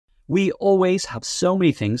We always have so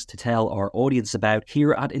many things to tell our audience about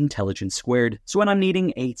here at Intelligence Squared. So when I'm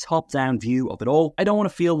needing a top-down view of it all, I don't want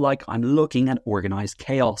to feel like I'm looking at organized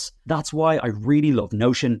chaos. That's why I really love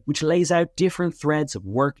Notion, which lays out different threads of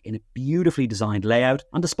work in a beautifully designed layout.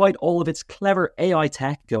 And despite all of its clever AI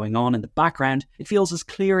tech going on in the background, it feels as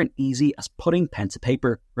clear and easy as putting pen to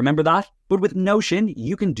paper. Remember that? But with Notion,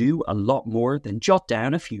 you can do a lot more than jot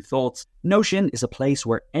down a few thoughts. Notion is a place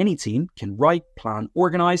where any team can write, plan,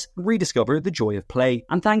 organize, and rediscover the joy of play.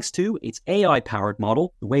 And thanks to its AI-powered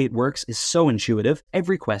model, the way it works is so intuitive,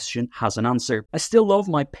 every question has an answer. I still love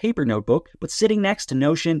my paper notebook, but sitting next to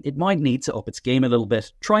Notion, it might need to up its game a little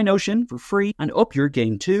bit. Try Notion for free and up your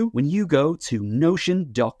game too when you go to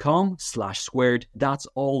notion.com/squared. That's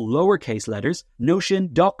all lowercase letters,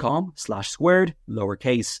 notion.com/squared,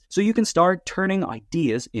 lowercase. So you can start turning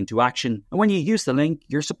ideas into action. And when you use the link,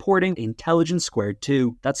 you're supporting Intelligence Squared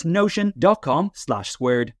too. That's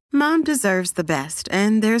notion.com/squared. Mom deserves the best,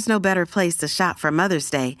 and there's no better place to shop for Mother's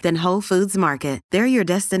Day than Whole Foods Market. They're your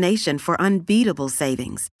destination for unbeatable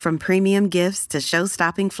savings, from premium gifts to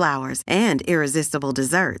show-stopping flowers and irresistible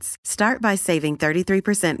desserts. Start by saving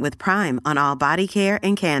 33% with Prime on all body care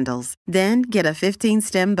and candles. Then get a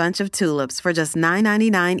 15-stem bunch of tulips for just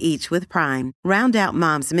 $9.99 each with Prime. Round out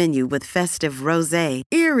Mom's menu with festive rosé,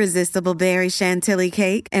 irresistible berry chantilly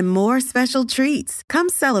cake, and more special treats. Come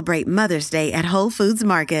celebrate Mother's Day at Whole Foods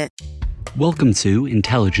Market. Welcome to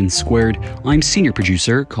Intelligence Squared. I'm senior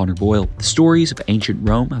producer Connor Boyle. The stories of ancient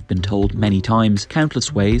Rome have been told many times,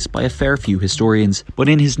 countless ways, by a fair few historians. But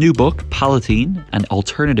in his new book, Palatine, An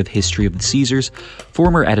Alternative History of the Caesars,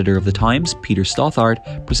 former editor of The Times, Peter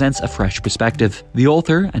Stothard, presents a fresh perspective. The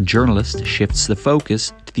author and journalist shifts the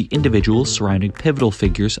focus to the individuals surrounding pivotal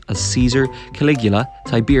figures as Caesar, Caligula,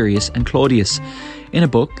 Tiberius and Claudius, in a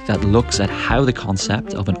book that looks at how the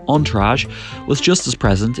concept of an entourage was just as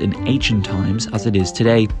present in ancient times as it is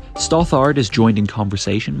today. Stothard is joined in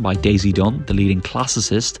conversation by Daisy Dunn, the leading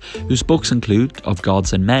classicist, whose books include Of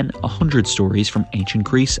Gods and Men, 100 Stories from Ancient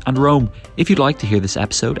Greece and Rome. If you'd like to hear this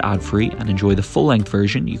episode ad-free and enjoy the full-length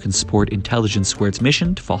version, you can support Intelligence Squared's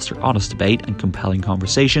mission to foster honest debate and compelling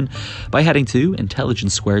conversation by heading to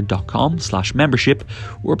intelligencesquared.com/membership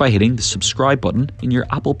or by hitting the subscribe button in your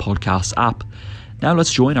Apple Podcasts app. Now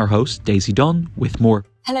let's join our host, Daisy Dunn, with more.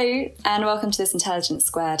 Hello, and welcome to this Intelligence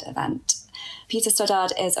Squared event. Peter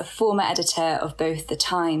Stoddard is a former editor of both The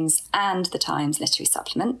Times and The Times Literary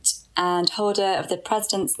Supplement, and holder of the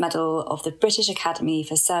President's Medal of the British Academy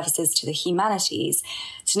for Services to the Humanities,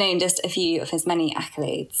 to name just a few of his many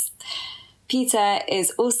accolades. Peter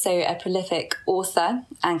is also a prolific author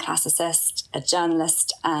and classicist, a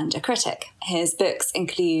journalist and a critic. His books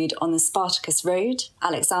include On the Spartacus Road,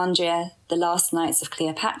 Alexandria, The Last Nights of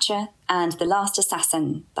Cleopatra, and The Last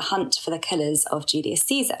Assassin, The Hunt for the Killers of Julius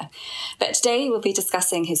Caesar. But today we'll be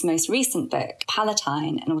discussing his most recent book,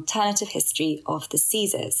 Palatine, An Alternative History of the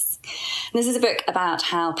Caesars. And this is a book about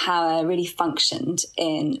how power really functioned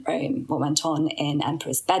in Rome, what went on in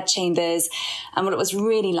emperors' bedchambers, and what it was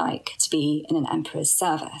really like to be in an emperor's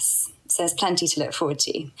service. So there's plenty to look forward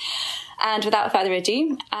to. And without further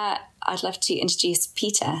ado, I'd love to introduce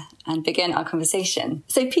Peter and begin our conversation.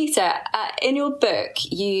 So Peter, in your book,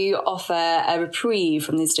 you offer a reprieve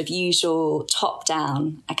from the sort of usual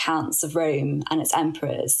top-down accounts of Rome and its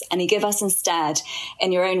emperors. And you give us instead,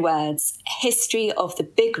 in your own words, a history of the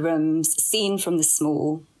big rooms seen from the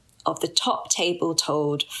small, of the top table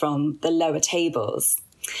told from the lower tables.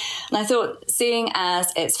 And I thought, seeing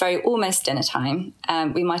as it's almost dinner time,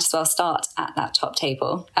 we might as well start at that top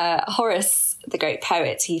table. Horace, the great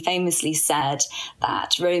poet, he famously said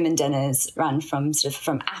that Roman dinners ran from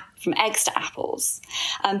eggs to apples.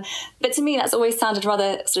 But to me, that's always sounded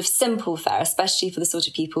rather sort of simple fare, especially for the sort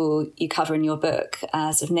of people you cover in your book,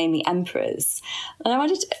 namely emperors. And I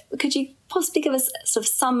wondered, could you possibly give us sort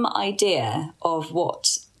of some idea of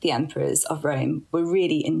what the emperors of Rome were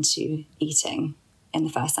really into eating in the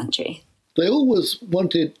first century? They always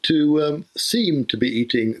wanted to seem to be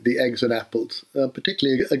eating the eggs and apples,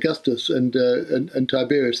 particularly Augustus and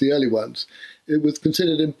Tiberius, the early ones. It was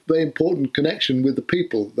considered a very important connection with the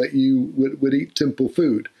people that you would eat simple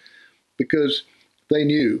food, because they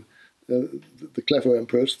knew, the clever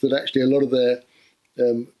emperors, that actually a lot of their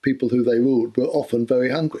people who they ruled were often very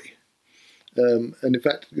hungry. And in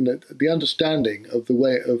fact, the understanding of the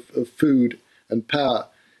way of food and power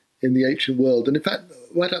in the ancient world, and in fact,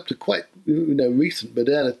 right up to quite recent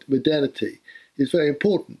modernity, is very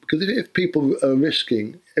important, because if people are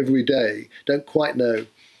risking every day, don't quite know,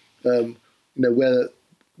 whether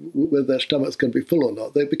their stomach's going to be full or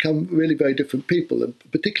not, they become really very different people. And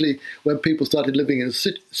particularly when people started living in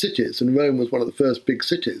cities, and Rome was one of the first big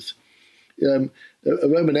cities, a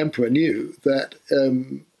Roman emperor knew that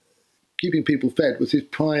keeping people fed was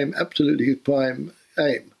absolutely his prime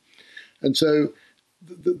aim. And so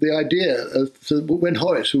the idea, so when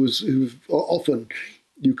Horace, who was often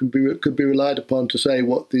could be relied upon to say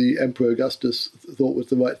what the Emperor Augustus thought was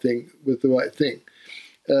the right thing,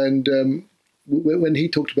 and when he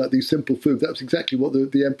talked about these simple foods, that was exactly what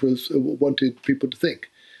the emperors wanted people to think.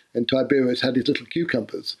 And Tiberius had his little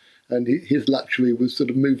cucumbers, and his luxury was sort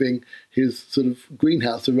of moving his sort of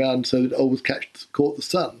greenhouse around so that it always caught the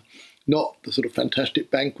sun, not the sort of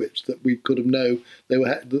fantastic banquets that we could have known they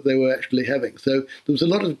were actually having. So there was a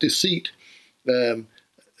lot of deceit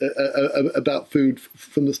about food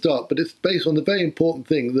from the start, but it's based on the very important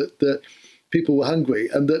thing that people were hungry,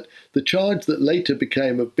 and that the charge that later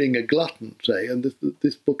became of being a glutton, say, and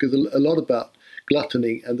this book is a lot about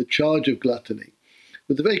gluttony and the charge of gluttony,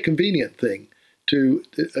 was a very convenient thing to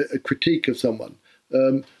a critique of someone.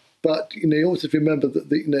 But you always have to remember that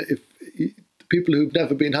if people who've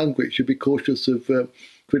never been hungry should be cautious of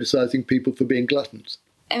criticising people for being gluttons.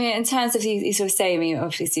 I mean, in terms of, you sort of say, I mean,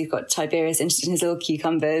 obviously you've got Tiberius interested in his little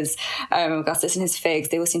cucumbers, Augustus and his figs.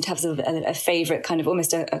 They all seem to have sort of a favourite kind of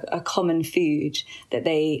almost a common food that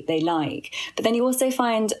they like. But then you also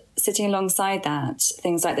find sitting alongside that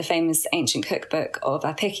things like the famous ancient cookbook of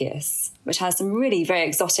Apicius, which has some really very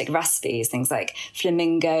exotic recipes, things like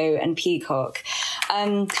flamingo and peacock.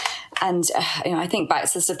 I think back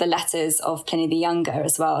to sort of the letters of Pliny the Younger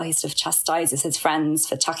as well. He sort of chastises his friends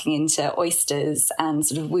for tucking into oysters and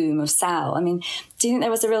sort of womb of sow. I mean, do you think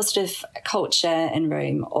there was a real sort of culture in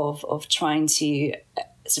Rome of trying to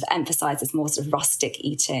sort of emphasise this more sort of rustic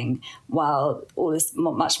eating while all this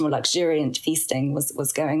much more luxuriant feasting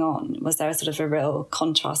was going on? Was there a sort of a real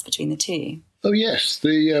contrast between the two? Oh yes,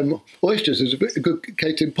 the oysters is a good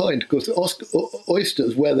case in point. Of course,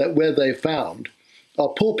 oysters where they're found are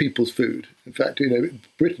poor people's food. In fact,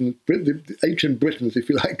 Britain, the ancient Britons, if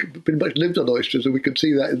you like, pretty much lived on oysters, and we can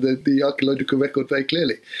see that in the archaeological record very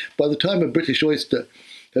clearly. By the time a British oyster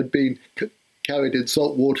had been carried in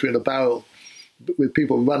salt water in a barrel, with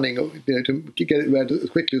people running, to get it around as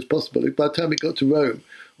quickly as possible, by the time it got to Rome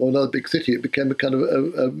or another big city, it became a kind of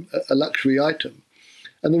a luxury item.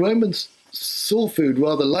 And the Romans saw food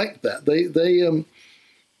rather like that. They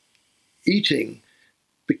eating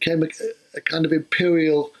became a kind of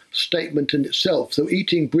imperial statement in itself. So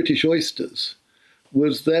eating British oysters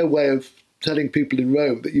was their way of telling people in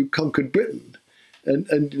Rome that you conquered Britain,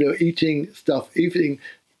 and eating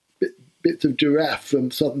bits of giraffe from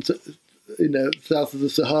south of the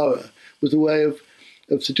Sahara was a way of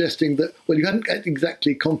suggesting that, well, you hadn't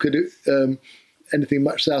exactly conquered anything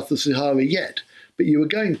much south of the Sahara yet, but you were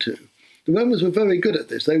going to. The Romans were very good at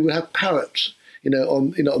this. They would have parrots,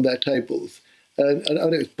 on their tables. And I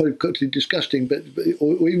know it's probably totally disgusting,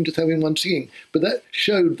 or even just having one singing. But that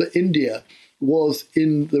showed that India was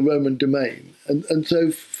in the Roman domain, and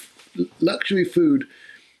so luxury food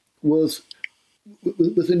was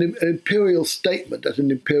an imperial statement at an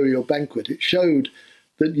imperial banquet. It showed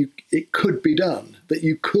that it could be done, that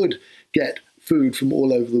you could get food from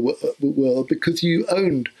all over the world because you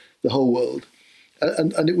owned the whole world,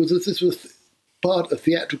 and this was part of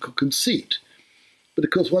theatrical conceit. But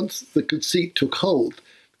of course, once the conceit took hold,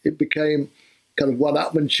 it became kind of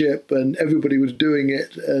one-upmanship, and everybody was doing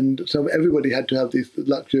it, and so everybody had to have these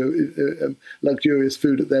luxurious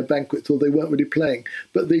food at their banquets, or they weren't really playing.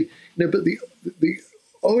 But the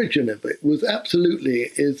origin of it was absolutely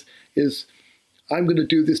is I'm going to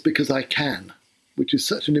do this because I can, which is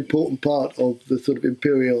such an important part of the sort of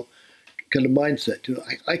imperial kind of mindset.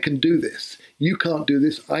 I can do this. You can't do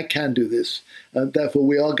this. I can do this, and therefore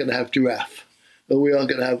we are going to have giraffe. Or we are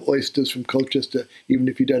going to have oysters from Colchester, even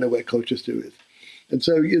if you don't know where Colchester is. And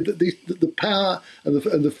so the power and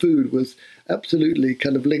the food was absolutely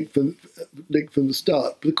kind of linked from the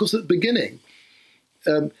start. But of course, at the beginning,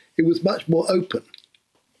 it was much more open.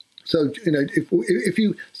 So if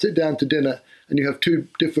you sit down to dinner and you have two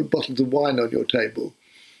different bottles of wine on your table,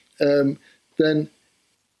 then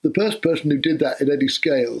the first person who did that at any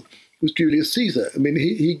scale was Julius Caesar. I mean,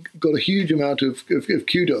 he got a huge amount of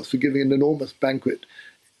kudos for giving an enormous banquet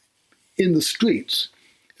in the streets,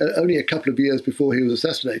 only a couple of years before he was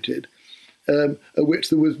assassinated, at which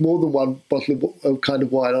there was more than one bottle of kind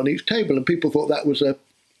of wine on each table, and people thought that was an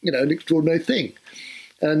extraordinary thing.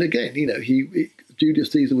 And again,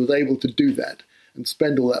 Julius Caesar was able to do that and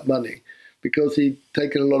spend all that money because he'd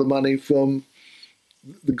taken a lot of money from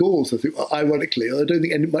the Gauls. I think, ironically, I don't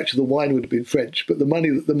think much of the wine would have been French, but the money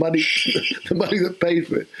that paid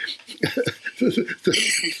for it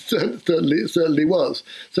certainly was.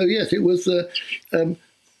 So yes, it was.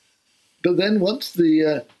 But then once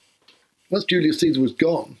the once Julius Caesar was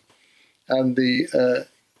gone, and the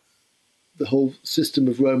whole system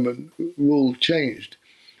of Roman rule changed,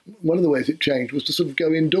 one of the ways it changed was to sort of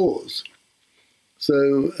go indoors.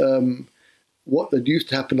 So what had used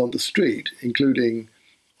to happen on the street, including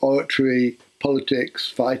oratory, politics,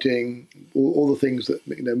 fighting, all the things that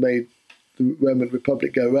made the Roman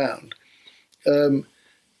Republic go round,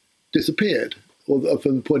 disappeared, or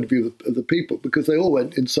from the point of view of the people, because they all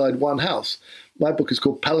went inside one house. My book is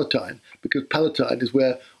called Palatine, because Palatine is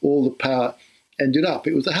where all the power ended up.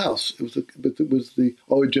 It was a house. It was the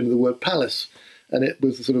origin of the word palace, and it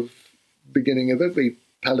was the sort of beginning of every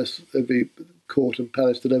palace, every court and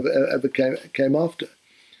palace that ever came after.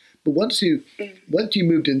 But once you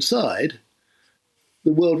moved inside,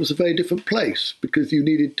 the world was a very different place, because you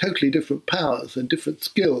needed totally different powers and different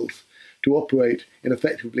skills to operate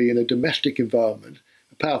effectively in a domestic environment,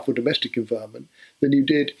 a powerful domestic environment, than you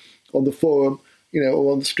did on the forum,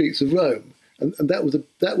 or on the streets of Rome. And that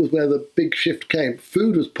was where the big shift came.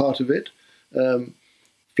 Food was part of it.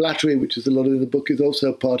 Flattery, which is a lot in the book, is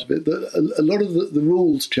also a part of it. A lot of the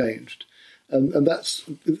rules changed, and that's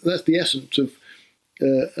the essence of.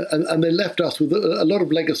 And they left us with a lot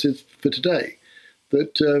of legacies for today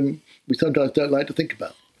that we sometimes don't like to think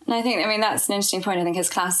about. And I think, that's an interesting point. I think as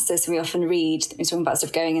classicists, we often read, we're talking about sort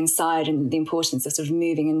of going inside and the importance of sort of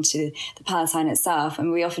moving into the Palatine itself.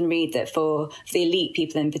 And we often read that for the elite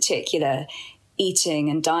people in particular, eating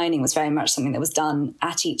and dining was very much something that was done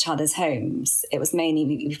at each other's homes. It was mainly,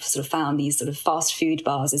 we sort of found these sort of fast food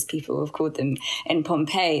bars, as people have called them, in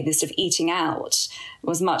Pompeii. This sort of eating out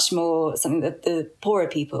was much more something that the poorer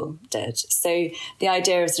people did. So the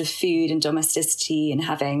idea of sort of food and domesticity and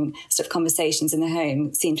having sort of conversations in the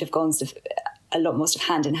home seemed to have gone sort of a lot more sort of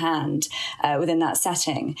hand in hand within that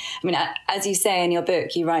setting. As you say in your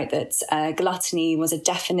book, you write that gluttony was a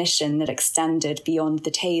definition that extended beyond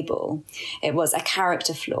the table. It was a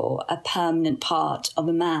character flaw, a permanent part of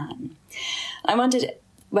a man. I wondered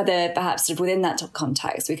whether perhaps sort of within that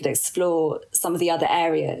context we could explore some of the other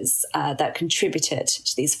areas that contributed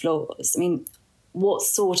to these flaws. What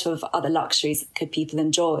sort of other luxuries could people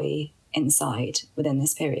enjoy inside within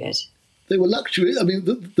this period? They were luxuries.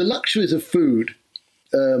 The luxuries of food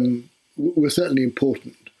were certainly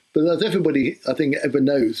important. But as everybody, I think, ever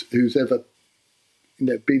knows who's ever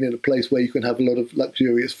been in a place where you can have a lot of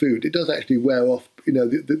luxurious food, it does actually wear off.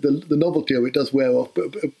 The novelty of it does wear off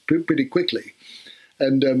pretty quickly.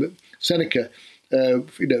 And Seneca,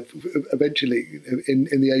 eventually,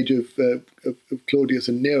 in the age of Claudius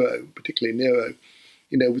and Nero, particularly Nero,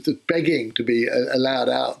 was just begging to be allowed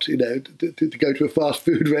out, to go to a fast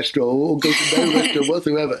food restaurant or go to no restaurant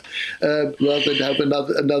whatsoever, rather than have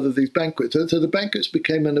another of these banquets. So the banquets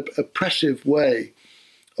became an oppressive way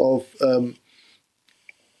of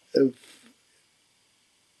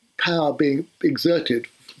power being exerted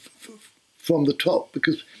from the top,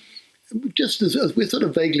 because just as we're sort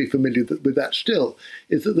of vaguely familiar with that still,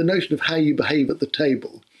 is that the notion of how you behave at the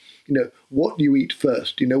table, what you eat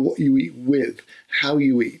first, what you eat with, how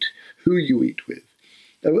you eat, who you eat with,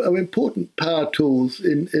 are important power tools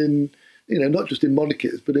in not just in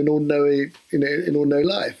monarchies, but in ordinary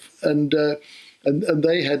life. And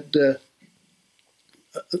they had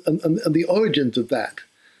and the origins of that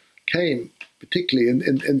came particularly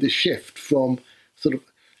in the shift from sort of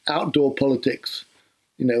outdoor politics,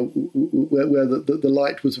 where the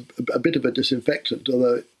light was a bit of a disinfectant,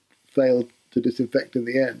 although it failed to disinfect in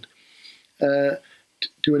the end,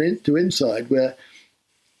 to inside, where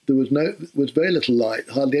there was very little light,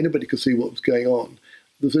 hardly anybody could see what was going on.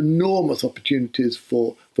 There's enormous opportunities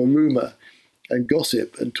for rumour and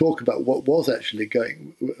gossip and talk about what was actually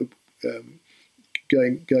going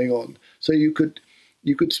on. So you could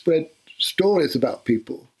spread stories about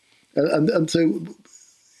people, and so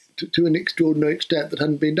to an extraordinary extent that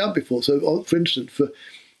hadn't been done before. So, for instance,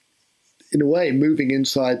 in a way, moving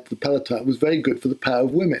inside the Palatine was very good for the power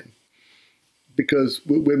of women, because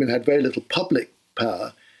women had very little public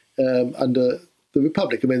power under the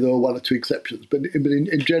Republic. There were one or two exceptions, but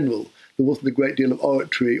in general, there wasn't a great deal of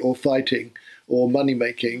oratory or fighting or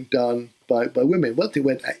money-making done by women. Once they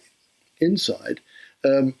went inside,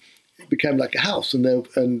 it became like a house,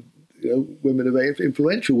 and women are very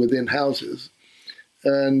influential within houses,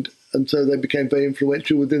 and so they became very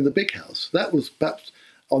influential within the big house. That was perhaps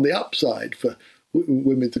on the upside for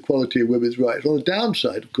women's equality and women's rights. On the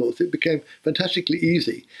downside, of course, it became fantastically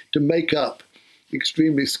easy to make up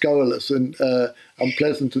extremely scurrilous and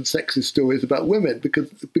unpleasant and sexist stories about women, because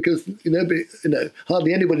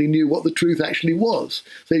hardly anybody knew what the truth actually was,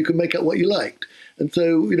 so you could make up what you liked. And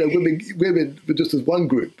so women were just as one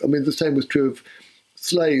group. The same was true of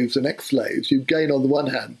slaves and ex-slaves, you gain on the one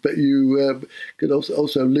hand, but you could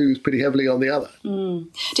also lose pretty heavily on the other. Do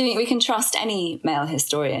you think we can trust any male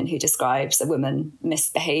historian who describes a woman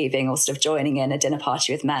misbehaving or sort of joining in a dinner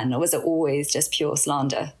party with men, or was it always just pure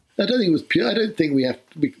slander? I don't think it was pure. I don't think we have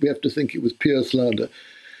to think it was pure slander.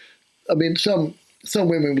 I mean, some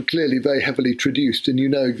women were clearly very heavily traduced, and you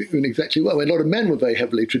know exactly well. A lot of men were very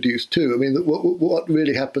heavily traduced too. I mean, what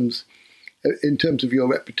really happens in terms of your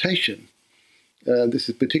reputation? This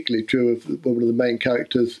is particularly true of one of the main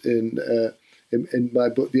characters in my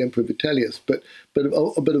book, The Emperor Vitellius, but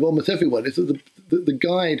of almost everyone. Is that the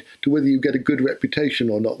guide to whether you get a good reputation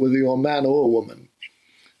or not, whether you're a man or a woman,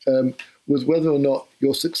 was whether or not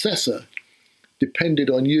your successor depended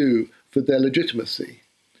on you for their legitimacy.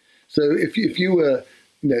 So if you were,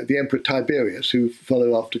 the Emperor Tiberius, who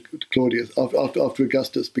followed after Claudius, after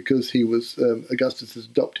Augustus, because he was Augustus's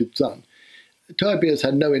adopted son, Tiberius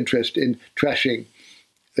had no interest in trashing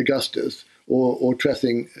Augustus or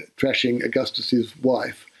trashing Augustus's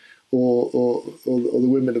wife or the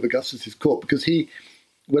women of Augustus's court, because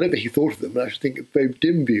whatever he thought of them, and I should think a very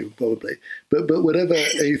dim view probably, but whatever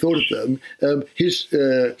he thought of them, his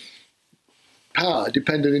power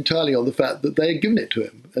depended entirely on the fact that they had given it to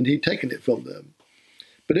him and he'd taken it from them.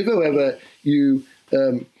 But if, however, you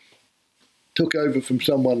took over from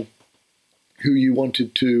someone who you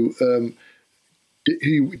wanted to,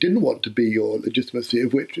 who didn't want to be your legitimacy,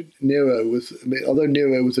 of which Nero was, although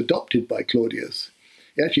Nero was adopted by Claudius,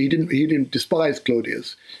 actually he didn't despise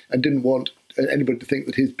Claudius and didn't want anybody to think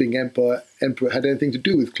that his being emperor had anything to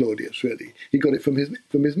do with Claudius. Really, he got it from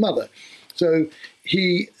his mother. So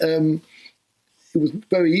it was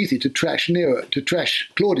very easy to trash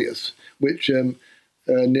Claudius, which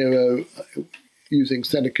Nero, using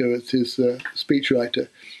Seneca as his speechwriter,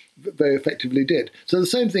 very effectively did. So the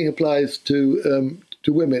same thing applies to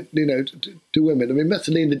women. To women. I mean,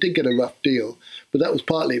 Messalina did get a rough deal, but that was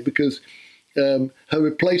partly because her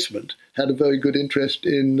replacement had a very good interest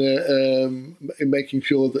in making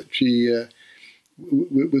sure that she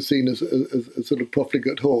was seen as a sort of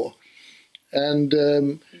profligate whore, and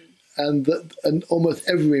almost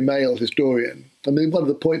every male historian. I mean, one of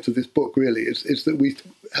the points of this book really is that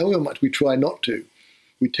however much we try not to,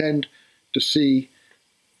 we tend to see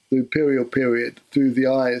the imperial period through the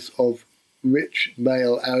eyes of rich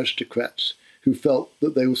male aristocrats who felt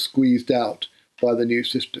that they were squeezed out by the new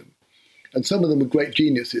system. And some of them were great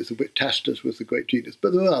geniuses, of which Tacitus was the great genius,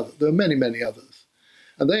 but there are many, many others.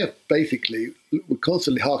 And they were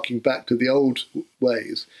constantly harking back to the old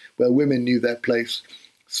ways where women knew their place,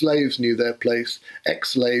 slaves knew their place,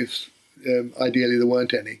 ex-slaves, ideally there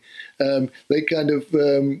weren't any.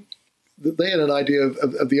 They had an idea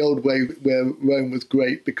of the old way where Rome was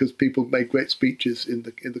great because people made great speeches in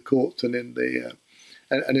the courts and in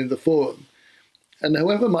the forum. And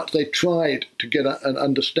however much they tried to get and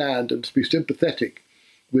understand and to be sympathetic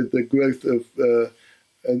with the growth of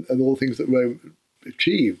and all things that Rome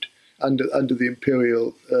achieved under the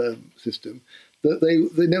imperial system, that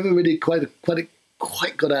they never really quite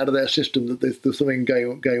got out of their system that there's something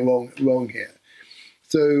going wrong here.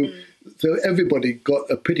 So everybody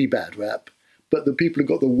got a pretty bad rap, but the people who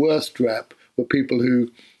got the worst rap were people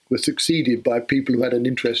who were succeeded by people who had an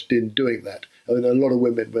interest in doing that. I mean, a lot of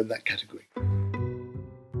women were in that category.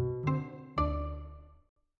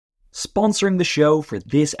 Sponsoring the show for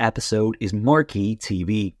this episode is Marquee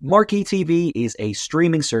TV. Marquee TV is a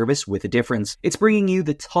streaming service with a difference. It's bringing you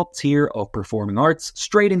the top tier of performing arts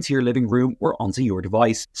straight into your living room or onto your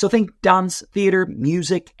device. So think dance, theatre,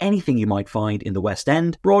 music, anything you might find in the West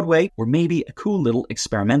End, Broadway, or maybe a cool little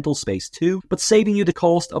experimental space too, but saving you the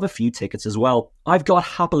cost of a few tickets as well. I've got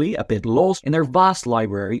happily a bit lost in their vast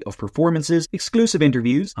library of performances, exclusive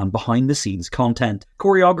interviews, and behind-the-scenes content.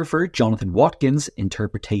 Choreographer Jonathan Watkins'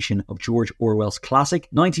 interpretation of George Orwell's classic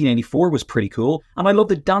 1984 was pretty cool, and I love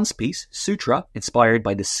the dance piece Sutra, inspired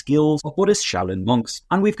by the skills of Buddhist Shaolin monks.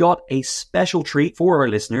 And we've got a special treat for our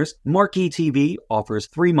listeners. Marquee TV offers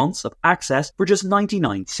 3 months of access for just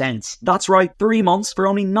 99 cents. That's right, 3 months for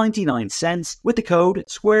only 99 cents with the code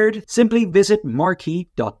SQUARED. Simply visit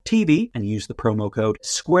marquee.tv and use the promo code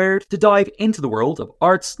SQUARED to dive into the world of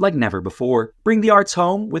arts like never before. Bring the arts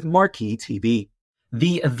home with Marquee TV.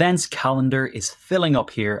 The events calendar is filling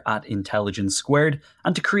up here at Intelligence Squared,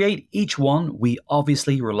 and to create each one, we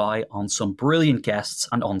obviously rely on some brilliant guests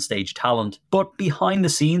and onstage talent. But behind the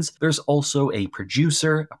scenes, there's also a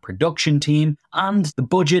producer, a production team, and the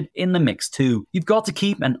budget in the mix too. You've got to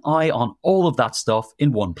keep an eye on all of that stuff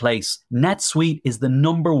in one place. NetSuite is the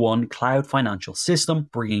 #1 cloud financial system,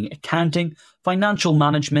 bringing accounting, financial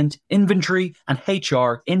management, inventory, and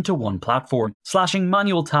HR into one platform, slashing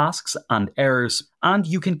manual tasks and errors. and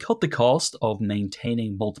you can cut the cost of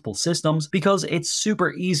maintaining multiple systems because it's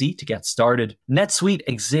super easy to get started. NetSuite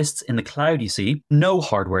exists in the cloud, you see, no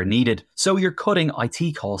hardware needed, so you're cutting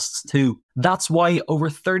IT costs too. That's why over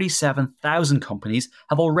 37,000 companies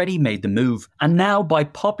have already made the move. And now, by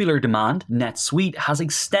popular demand, NetSuite has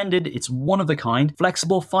extended its one-of-a-kind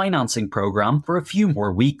flexible financing program for a few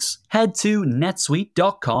more weeks. Head to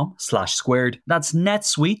netsuite.com/squared. That's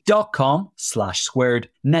netsuite.com/squared.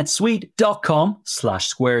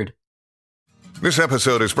 netsuite.com/squared. This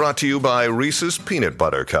episode is brought to you by Reese's Peanut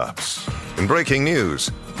Butter Cups. In breaking news,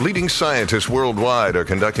 leading scientists worldwide are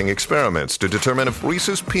conducting experiments to determine if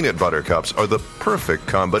Reese's Peanut Butter Cups are the perfect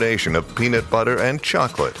combination of peanut butter and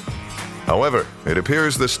chocolate. However, it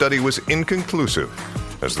appears the study was inconclusive,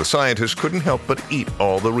 as the scientists couldn't help but eat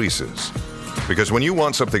all the Reese's. Because when you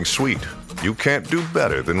want something sweet, you can't do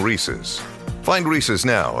better than Reese's. Find Reese's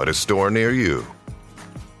now at a store near you.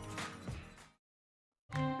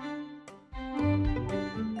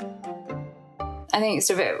 I think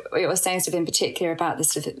sort of what you're saying sort of in particular about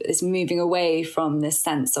this sort of this moving away from this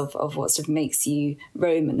sense of what sort of makes you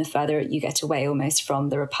Roman, the further you get away almost from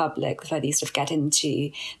the Republic, the further you sort of get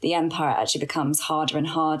into the empire, it actually becomes harder and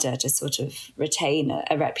harder to sort of retain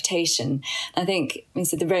a reputation. And I think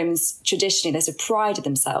so the Romans traditionally, they sort of prided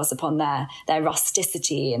themselves upon their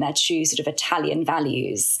rusticity and their true sort of Italian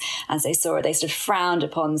values. As they saw it, they sort of frowned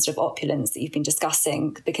upon sort of opulence that you've been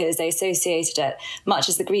discussing because they associated it, much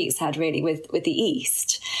as the Greeks had really, with the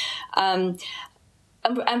East.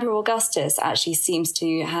 Emperor Augustus actually seems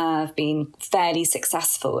to have been fairly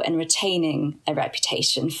successful in retaining a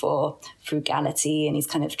reputation for frugality and his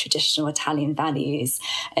kind of traditional Italian values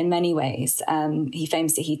in many ways. He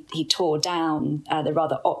famously, he tore down the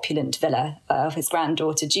rather opulent villa of his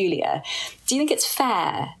granddaughter Julia. Do you think it's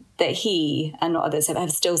fair that he and not others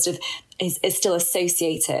have still sort of is still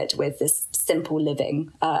associated with this simple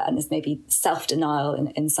living and this maybe self-denial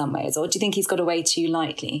in some ways? Or do you think he's got away too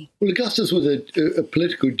lightly? Well, Augustus was a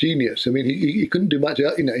political genius. I mean, he couldn't do much.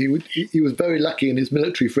 You know, he was very lucky in his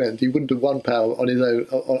military friends. He wouldn't have won power on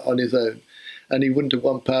his own, and he wouldn't have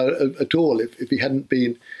won power at all if he hadn't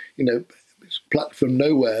been, plucked from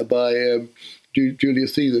nowhere by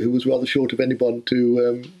Julius Caesar, who was rather short of anyone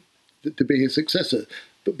to be his successor.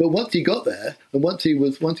 But once he got there, and once he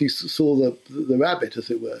saw the rabbit,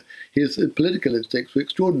 as it were, his political instincts were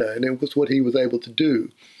extraordinary, and it was what he was able to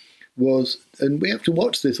do. And we have to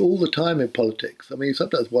watch this all the time in politics. I mean, you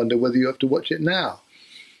sometimes wonder whether you have to watch it now,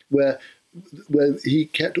 where he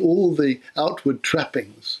kept all the outward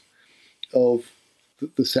trappings of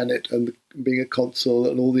the Senate and being a consul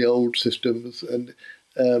and all the old systems, and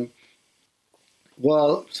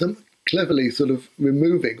while cleverly sort of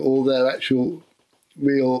removing all their actual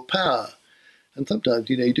real power. And sometimes,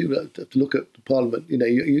 you do have to look at the Parliament.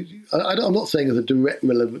 I'm not saying it's a direct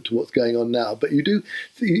relevant to what's going on now, but you do.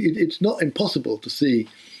 It's not impossible to see,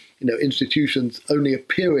 institutions only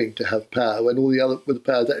appearing to have power when all the other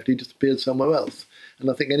powers actually disappeared somewhere else. And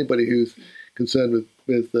I think anybody who's concerned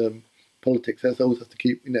with politics always has to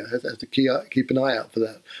keep keep an eye out for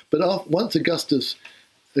that. But once Augustus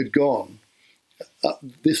had gone,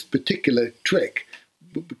 this particular trick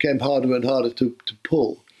became harder and harder to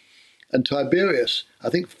pull. And Tiberius, I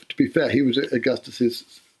think, to be fair, he was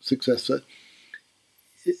Augustus's successor.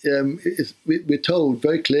 We're told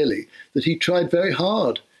very clearly that he tried very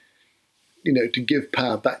hard, to give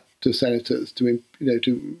power back to senators, to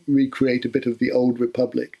recreate a bit of the old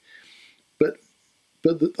republic. But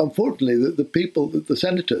unfortunately, the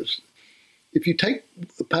senators, if you take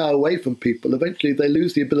power away from people, eventually they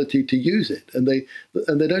lose the ability to use it, and they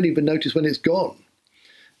don't even notice when it's gone.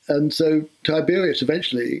 And so Tiberius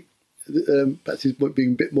eventually, perhaps he's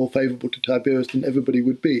being a bit more favourable to Tiberius than everybody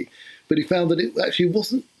would be, but he found that it actually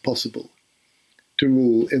wasn't possible to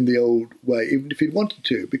rule in the old way, even if he'd wanted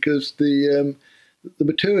to, because the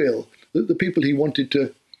material, the people he wanted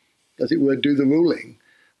to, as it were, do the ruling,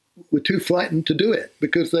 were too frightened to do it,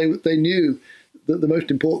 because they knew that the most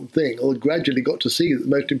important thing, or gradually got to see that the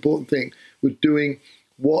most important thing, was doing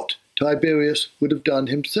what Tiberius would have done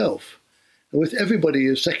himself. And with everybody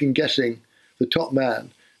is second-guessing the top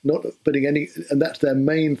man, not putting any, and that's their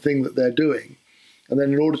main thing that they're doing. And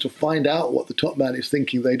then in order to find out what the top man is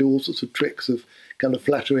thinking, they do all sorts of tricks of kind of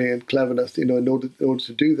flattery and cleverness, in order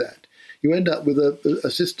to do that. You end up with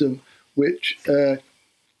a system which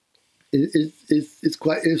is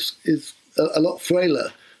a lot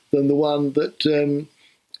frailer than the one that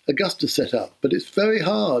Augustus set up. But it's very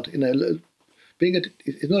hard,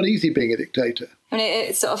 it's not easy being a dictator. I mean,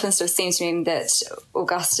 it often sort of seems to me that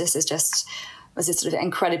Augustus was this sort of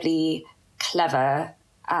incredibly clever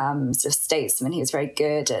sort of statesman. He was very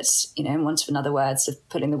good at, in want of another word, sort of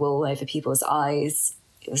pulling the wool over people's eyes.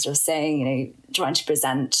 He was sort of saying, trying to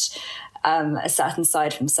present a certain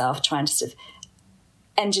side of himself, trying to sort of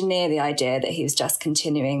engineer the idea that he was just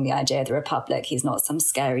continuing the idea of the Republic. He's not some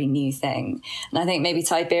scary new thing. And I think maybe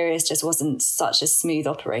Tiberius just wasn't such a smooth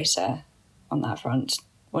operator on that front.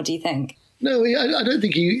 What do you think? No, I don't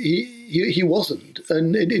think he wasn't,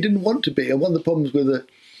 and he didn't want to be. And one of the problems with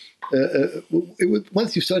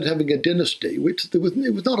once you started having a dynasty, which it was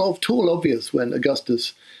not at all obvious when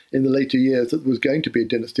Augustus, in the later years, that there was going to be a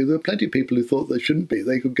dynasty. There were plenty of people who thought there shouldn't be.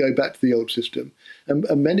 They could go back to the old system, and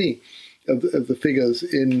many of the figures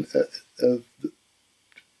who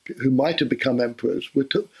might have become emperors were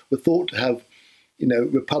thought to have,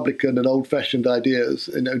 republican and old-fashioned ideas.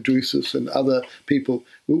 Drusus and other people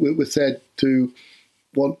were said to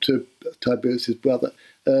want to, Tiberius's brother,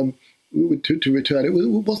 to return. It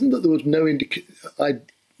wasn't that there was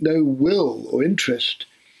no will or interest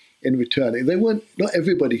in returning. Not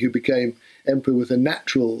everybody who became emperor was a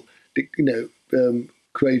natural,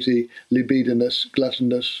 crazy, libidinous,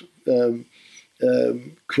 gluttonous,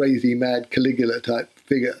 crazy, mad Caligula type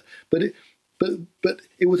figure. But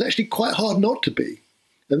it was actually quite hard not to be.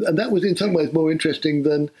 And that was in some ways more interesting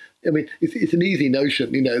than, it's an easy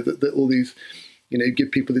notion, that all these,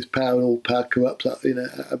 give people this power and all power corrupts,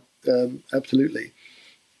 absolutely.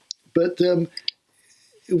 But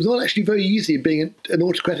it was not actually very easy being an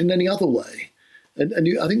autocrat in any other way. And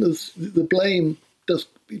I think there's the blame,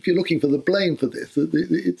 if you're looking for the blame for this,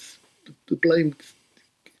 it's the blame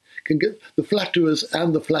can get the flatterers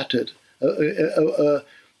and the flattered are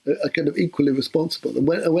kind of equally responsible. And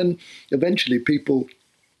when eventually people,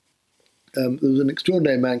 there was an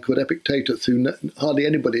extraordinary man called Epictetus, who hardly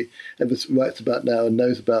anybody ever writes about now and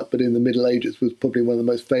knows about, but in the Middle Ages was probably one of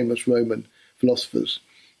the most famous Roman philosophers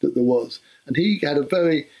that there was. And he had was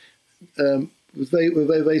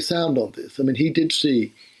very sound on this. He did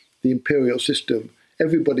see the imperial system,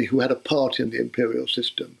 everybody who had a part in the imperial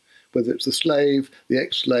system, whether it's the slave, the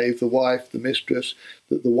ex-slave, the wife, the mistress,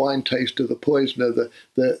 the wine taster, the poisoner,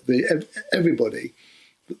 everybody,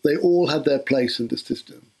 they all had their place in the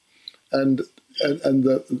system. And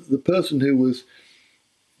the person who was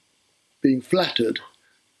being flattered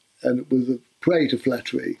and was a prey to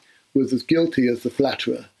flattery was as guilty as the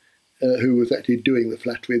flatterer who was actually doing the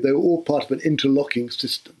flattery. They were all part of an interlocking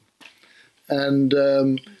system. And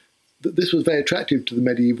this was very attractive to the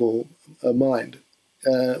medieval mind.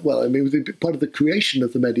 It was part of the creation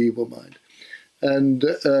of the medieval mind. And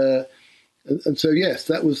so, yes,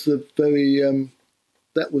 that was the very,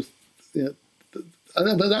 that was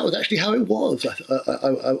actually how it was,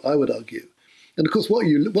 I would argue. And of course, what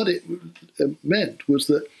it meant was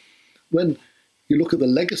that when you look at the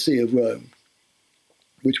legacy of Rome,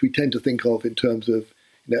 which we tend to think of in terms of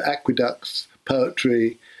aqueducts,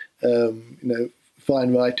 poetry,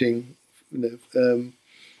 fine writing,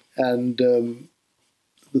 and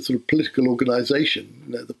the sort of political organisation,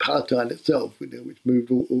 the Palatine itself, which moved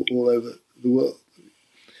all over the world.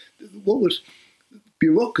 What was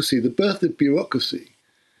bureaucracy? The birth of bureaucracy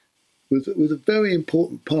was a very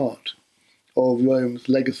important part of Rome's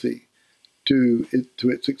legacy to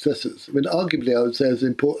its successors. Arguably, I would say as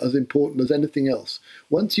important as anything else.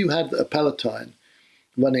 Once you had a Palatine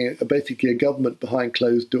running basically a government behind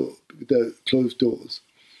closed doors,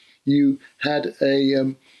 you had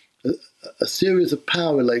a series of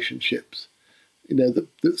power relationships, that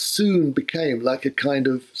soon became like a kind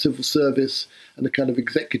of civil service and a kind of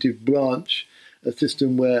executive branch, a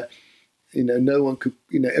system where, no one could,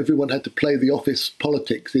 everyone had to play the office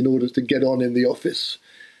politics in order to get on in the office,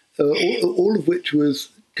 all of which was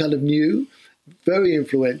kind of new, very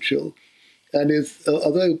influential, and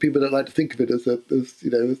although people don't like to think of it as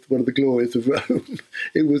one of the glories of Rome,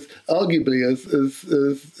 it was arguably as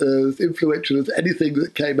influential as anything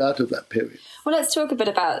that came out of that period. Well, let's talk a bit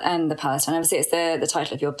about the Palatine. Obviously, it's the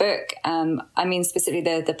title of your book. Specifically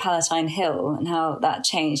the Palatine Hill and how that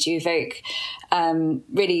changed. You evoke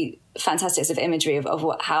really fantastic sort of imagery of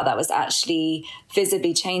how that was actually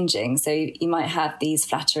visibly changing. So you might have these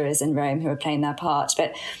flatterers in Rome who are playing their part,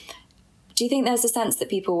 but do you think there's a sense that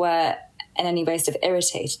people were in any way sort of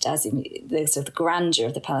irritated as the sort of grandeur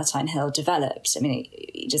of the Palatine Hill developed?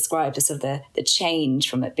 You described the sort of the change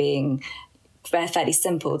from it being fairly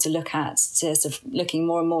simple to look at to sort of looking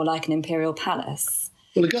more and more like an imperial palace.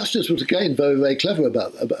 Well, Augustus was again very, very clever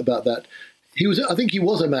about that. I think he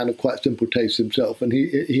was a man of quite simple tastes himself, and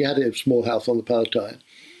he had a small house on the Palatine.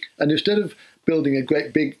 And instead of building a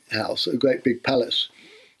great big house, a great big palace,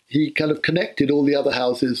 he kind of connected all the other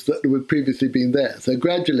houses that had previously been there. So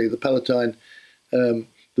gradually the Palatine,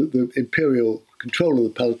 the imperial control of the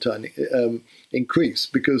Palatine increase,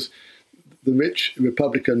 because the rich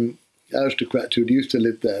Republican aristocrats who used to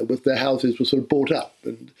live there, with their houses were sort of bought up,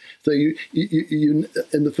 and so you in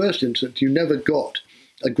the first instance you never got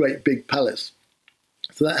a great big palace,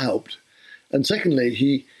 so that helped. And secondly,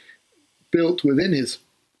 he built within his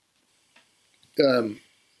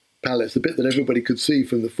palace, the bit that everybody could see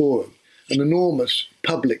from the Forum, an enormous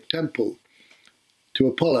public temple to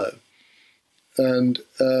Apollo, and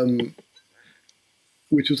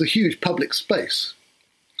which was a huge public space.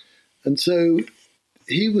 And so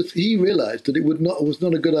he realised that it was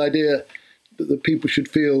not a good idea that the people should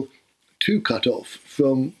feel too cut off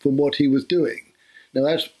from what he was doing. Now,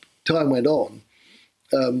 as time went on,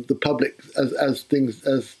 the public, as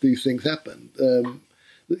these things happened,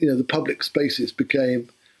 the public spaces became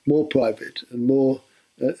more private and more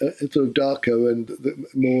sort of darker, and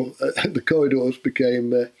the corridors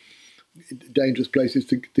became dangerous places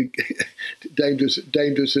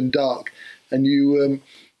dangerous and dark, and you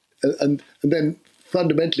and then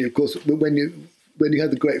fundamentally, of course, when you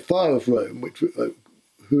had the Great Fire of Rome, which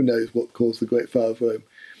who knows what caused the Great Fire of Rome,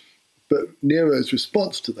 but Nero's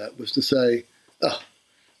response to that was to say, I'm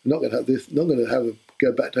not going to have this, not going to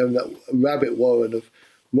go back to having that rabbit warren of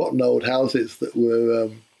rotten old houses that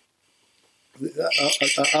were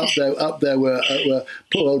up there where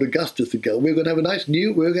poor old Augustus had gone. We're going to have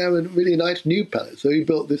a really nice new palace. So he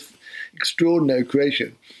built this extraordinary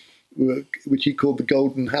creation, which he called the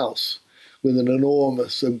Golden House, with an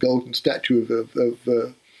enormous golden statue of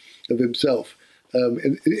himself.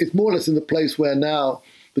 It's more or less in the place where now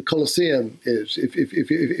the Colosseum is.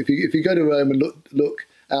 If you go to Rome and look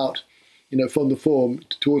out, from the Forum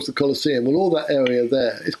towards the Colosseum, well, all that area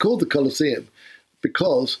there, it's called the Colosseum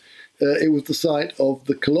because it was the site of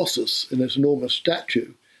the Colossus, in this enormous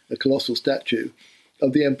statue, a colossal statue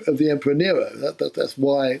of the Emperor Nero. That's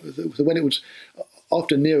why. So when it was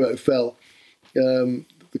after Nero fell, the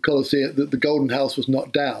Colosseum, the Golden House was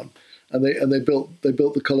knocked down, and they built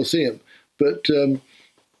the Colosseum. But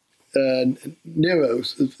Nero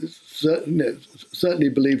certainly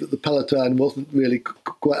believed that the Palatine wasn't really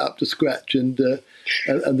quite up to scratch, and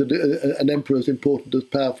an emperor as important, as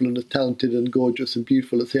powerful, and as talented and gorgeous and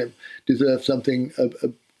beautiful as him deserved something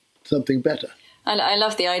better. I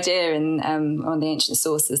love the idea in one of the ancient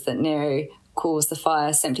sources that Nero caused the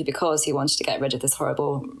fire simply because he wanted to get rid of this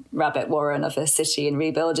horrible rabbit warren of a city and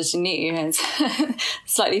rebuild it anew. It's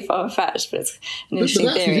slightly far-fetched, but it's an interesting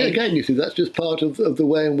theory. Again, you see, that's just part of the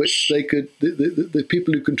way in which they could, the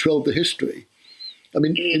people who controlled the history. I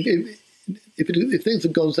mean, if things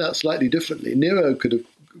had gone out slightly differently, Nero could have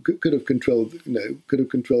controlled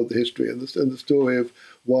the history, and the story of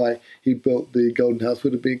why he built the Golden House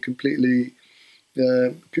would have been completely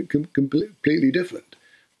different.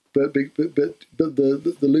 But the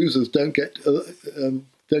losers don't get to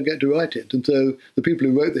write it, and so the people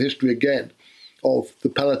who wrote the history again of the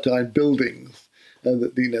Palatine buildings and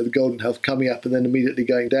the Golden House coming up and then immediately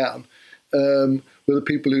going down were the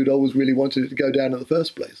people who'd always really wanted it to go down in the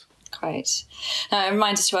first place. Great. Now, a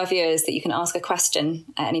reminder to our viewers that you can ask a question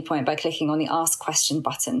at any point by clicking on the Ask Question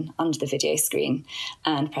button under the video screen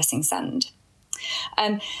and pressing send.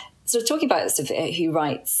 So talking about who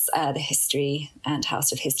writes the history and how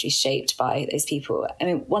history is shaped by those people, I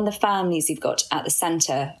mean, one of the families you've got at the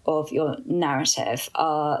centre of your narrative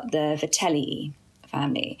are the Vitelii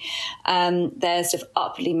family. They're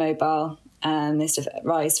upwardly mobile, they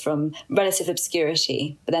rise from relative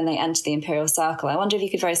obscurity, but then they enter the imperial circle. I wonder if you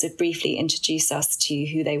could very briefly introduce us to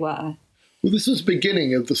who they were. Well, this was the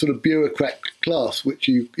beginning of the sort of bureaucrat class which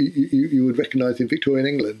you would recognise in Victorian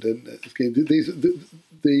England, and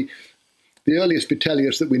the earliest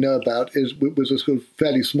Vitellius that we know about was a sort of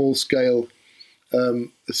fairly small scale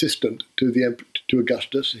assistant to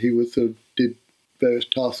Augustus. He did various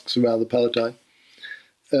tasks around the Palatine,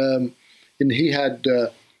 and he had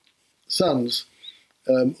sons,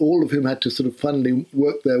 all of whom had to funnily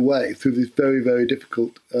work their way through this very, very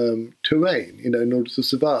difficult terrain, in order to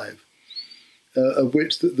survive. Of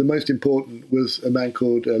which the most important was a man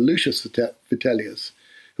called Lucius Vitellius,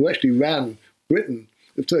 who actually ran Rome,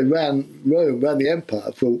 ran the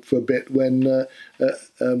empire for a bit when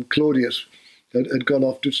Claudius had gone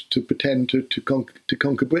off to pretend to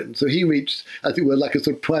conquer Britain. So he reached, I think, like a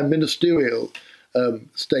sort of prime ministerial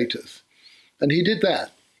status. And he did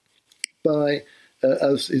that by,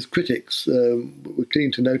 as his critics were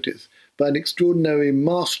keen to notice, by an extraordinary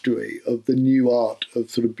mastery of the new art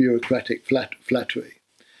of sort of bureaucratic flattery,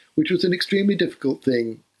 which was an extremely difficult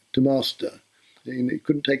thing to master. You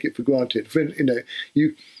couldn't take it for granted.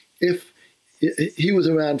 If he was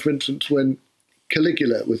around, for instance, when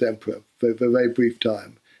Caligula was emperor for a very brief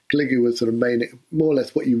time. Caligula was sort of more or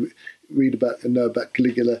less what you read about and know about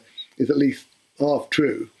Caligula is at least half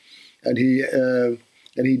true, and he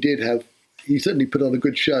certainly put on a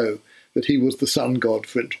good show that he was the sun god,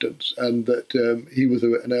 for instance, and that he was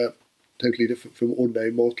totally different from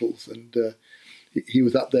ordinary mortals, and he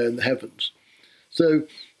was up there in the heavens. So,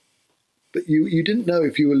 but you didn't know,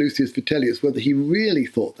 if you were Lucius Vitellius, whether he really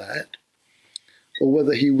thought that, or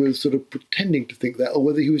whether he was sort of pretending to think that, or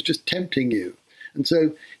whether he was just tempting you. And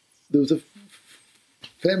so there was a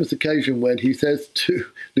famous occasion when he says to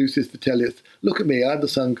Lucius Vitellius, "Look at me, I'm the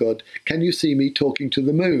sun god. Can you see me talking to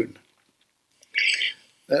the moon?"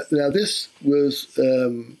 Now this was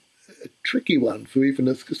a tricky one for even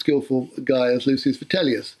a skillful guy as Lucius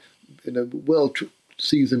Vitellius, a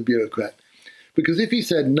well-seasoned bureaucrat, because if he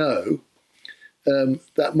said no,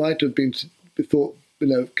 that might have been thought.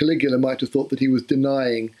 Caligula might have thought that he was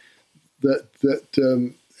denying that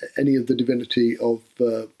any of the divinity of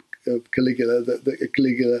Caligula that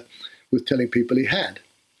Caligula was telling people he had.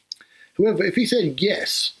 However, if he said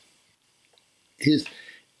yes,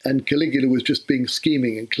 and Caligula was just being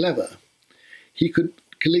scheming and clever,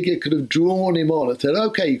 Caligula could have drawn him on and said,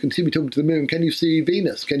 "Okay, you can see me talking to the moon. Can you see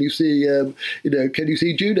Venus? Can you see, can you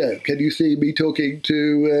see Juno? Can you see me talking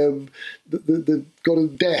to the god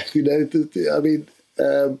of death?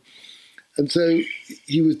 And so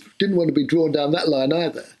he didn't want to be drawn down that line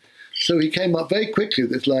either. So he came up very quickly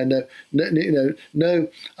with this line: no,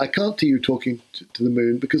 I can't see you talking to the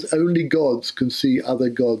moon, because only gods can see other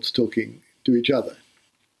gods talking to each other.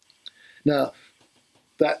 Now,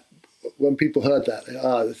 that when people heard that,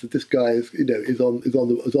 this guy is on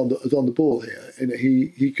the ball here.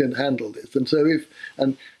 He can handle this. And so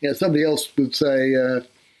somebody else would say, a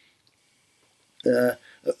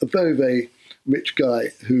very, very rich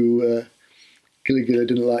guy who Caligula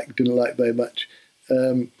didn't like very much.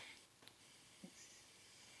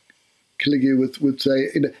 Caligula would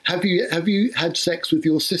say, have you had sex with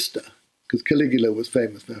your sister? Because Caligula was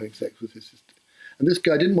famous for having sex with his sister. And this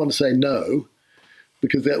guy didn't want to say no,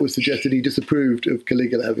 because that would suggest that he disapproved of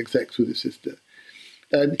Caligula having sex with his sister.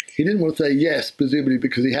 And he didn't want to say yes, presumably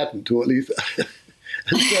because he hadn't, or at least.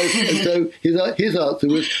 and so his answer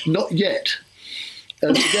was not yet.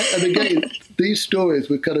 And again, these stories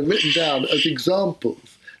were kind of written down as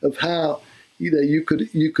examples of how you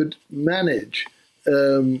could manage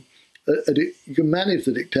you can manage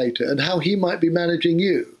the dictator and how he might be managing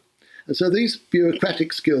you. And so these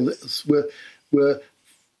bureaucratic skills were one of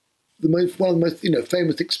the most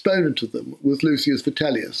famous exponents of them was Lucius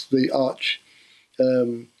Vitellius, the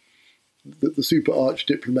super arch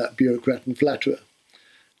diplomat, bureaucrat, and flatterer.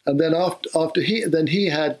 And then after he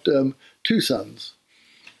had two sons,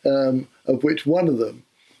 of which one of them,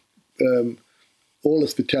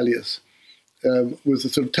 Aulus Vitellius, was a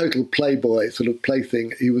sort of total playboy, sort of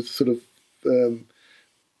plaything. He was sort of, to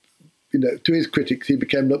his critics, he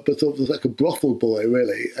became like a brothel boy,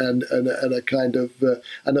 really, and a kind of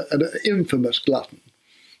an infamous glutton.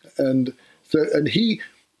 And he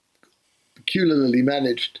peculiarly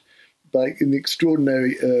managed, in the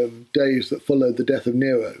extraordinary days that followed the death of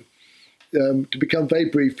Nero, to become very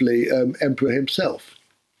briefly emperor himself.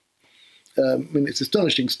 It's an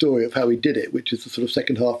astonishing story of how he did it, which is the sort of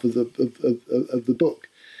second half of the book,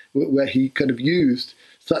 where he kind of used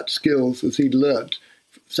such skills as he'd learnt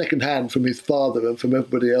secondhand from his father and from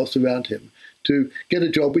everybody else around him to get a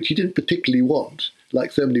job which he didn't particularly want,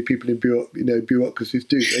 like so many people in bureaucracies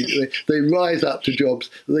do. They rise up to jobs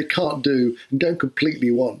that they can't do and don't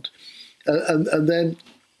completely want, and then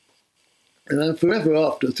forever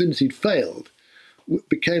after, as soon as he'd failed,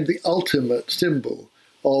 became the ultimate symbol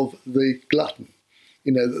of the glutton,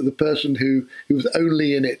 the person who was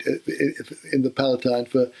only in it in the Palatine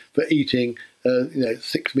for eating,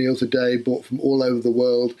 6 meals a day, bought from all over the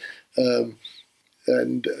world,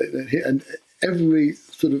 and every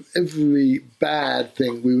bad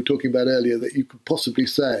thing we were talking about earlier that you could possibly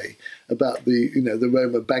say about the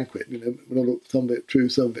Roman banquet, some of it true,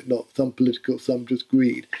 some of it not, some political, some just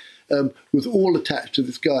greed, was all attached to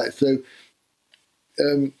this guy. So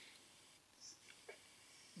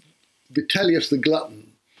Vitellius the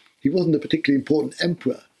Glutton, he wasn't a particularly important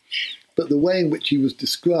emperor, but the way in which he was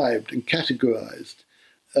described and categorized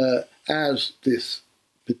as this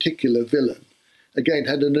particular villain, again,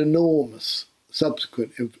 had an enormous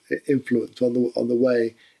subsequent influence on the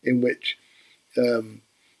way in which the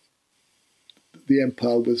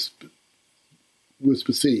empire was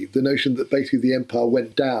perceived. The notion that basically the empire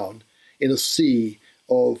went down in a sea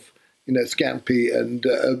of scampi and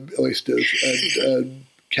oysters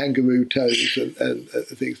kangaroo toes and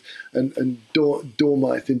things, and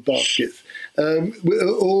dormice in baskets,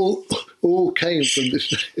 all came from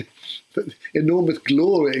this enormous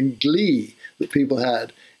glory and glee that people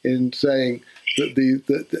had in saying that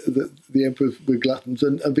the emperors were gluttons,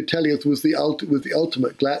 and Vitellius was the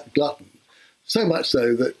ultimate glutton. So much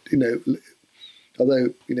so that,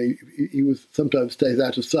 although he was sometimes stays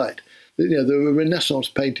out of sight, there were Renaissance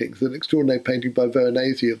paintings, an extraordinary painting by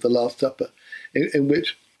Veronese of the Last Supper, in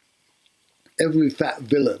which every fat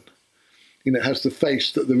villain, has the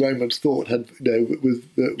face that the Romans thought was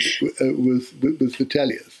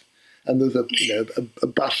Vitellius, and there's a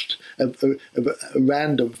bust of a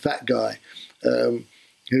random fat guy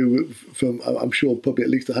who, from I'm sure probably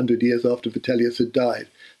at least 100 years after Vitellius had died,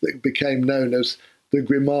 that became known as the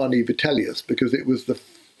Grimani Vitellius, because it was the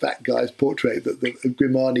fat guy's portrait that the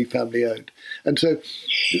Grimani family owned. And so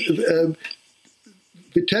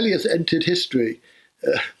Vitellius entered history,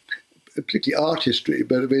 particularly art history,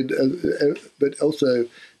 but also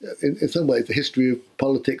in some ways the history of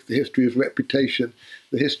politics, the history of reputation,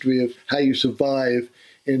 the history of how you survive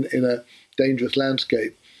in a dangerous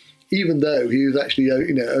landscape, even though he was actually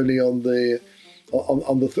only on the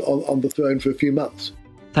throne for a few months.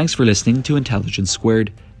 Thanks for listening to Intelligence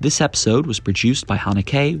Squared. This episode was produced by Hannah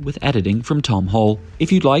Kay with editing from Tom Hall. If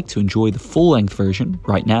you'd like to enjoy the full-length version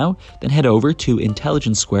right now, then head over to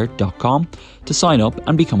intelligencesquared.com to sign up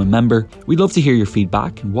and become a member. We'd love to hear your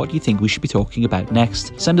feedback and what you think we should be talking about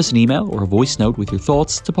next. Send us an email or a voice note with your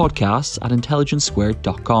thoughts to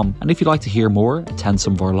podcasts@intelligencesquared.com. And if you'd like to hear more, attend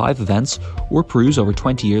some of our live events, or peruse over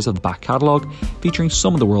 20 years of the back catalogue featuring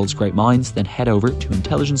some of the world's great minds, then head over to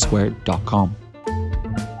intelligencesquared.com.